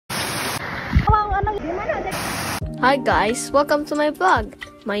Hi guys, welcome to my vlog.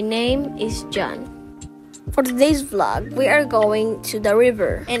 My name is John. For today's vlog, we are going to the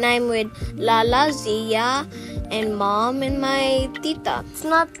river. And I'm with Lala, Zia, and Mom, and my tita. It's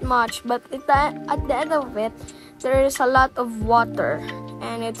not much, but at the end of it, there is a lot of water.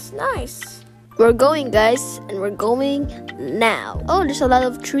 And it's nice. We're going, guys, and we're going now. Oh, there's a lot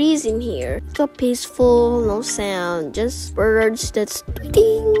of trees in here. So peaceful, no sound, just birds that's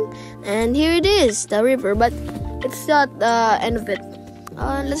tweeting. And here it is, the river, but it's not the end of it.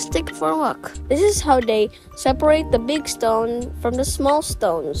 Let's take it for a walk. This is how they separate the big stone from the small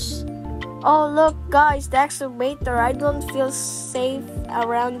stones. Oh, look, guys, the excavator. I don't feel safe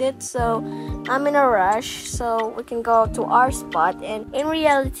around it, so I'm in a rush so we can go to our spot. And in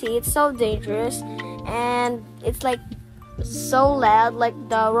reality, it's so dangerous, and it's like so loud. Like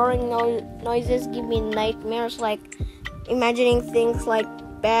the roaring noises give me nightmares, like imagining things like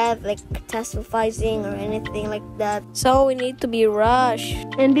bad, like catastrophizing or anything like that. So we need to be rushed.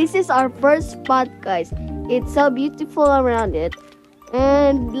 And this is our first spot, guys. It's so beautiful around it,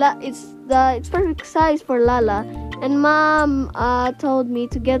 and it's perfect size for Lala. And Mom told me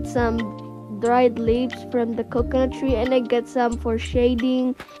to get some dried leaves from the coconut tree, and I get some for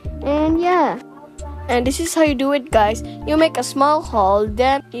shading. And yeah. And this is how you do it, guys. You make a small hole,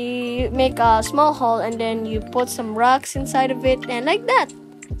 then you make a small hole, and then you put some rocks inside of it, and like that.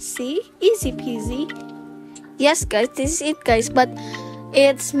 See? Easy peasy. Yes, guys, this is it, guys. But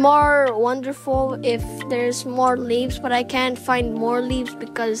it's more wonderful if there's more leaves, but I can't find more leaves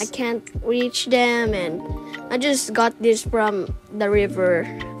because I can't reach them, and I just got this from the river.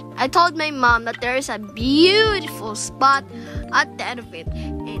 I told my mom that there is a beautiful spot at the end of it.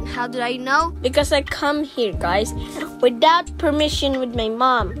 And how did I know? Because I come here, guys, without permission with my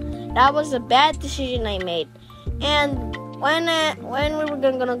mom. That was a bad decision I made. And when we were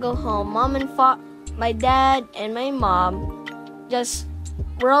gonna go home, Mom and my dad and my mom just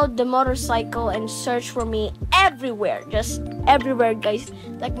rode the motorcycle and searched for me everywhere, just everywhere, guys.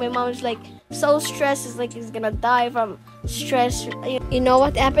 Like my mom is like so stressed, it's like he's gonna die from stress. You know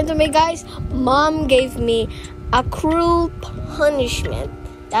what happened to me, guys? Mom gave me a cruel punishment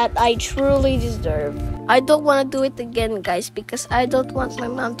that I truly deserve. I don't want to do it again, guys, because I don't want my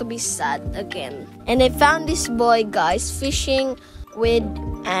mom to be sad again. And I found this boy, guys, fishing with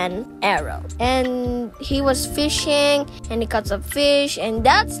an arrow, and he was fishing and he caught some fish, and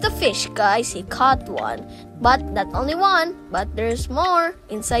that's the fish, guys. He caught one, but not only one, but there's more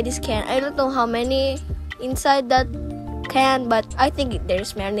inside this can. I don't know how many inside that can, but I think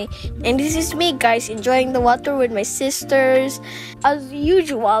there's many. And this is me, guys, enjoying the water with my sisters. As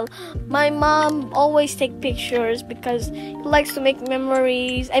usual, my mom always take pictures because she likes to make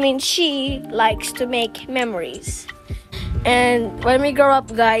memories. She likes to make memories. And when we grow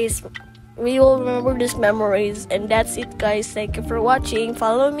up, guys, we will remember these memories. And that's it, guys. Thank you for watching.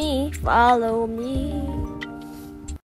 Follow me.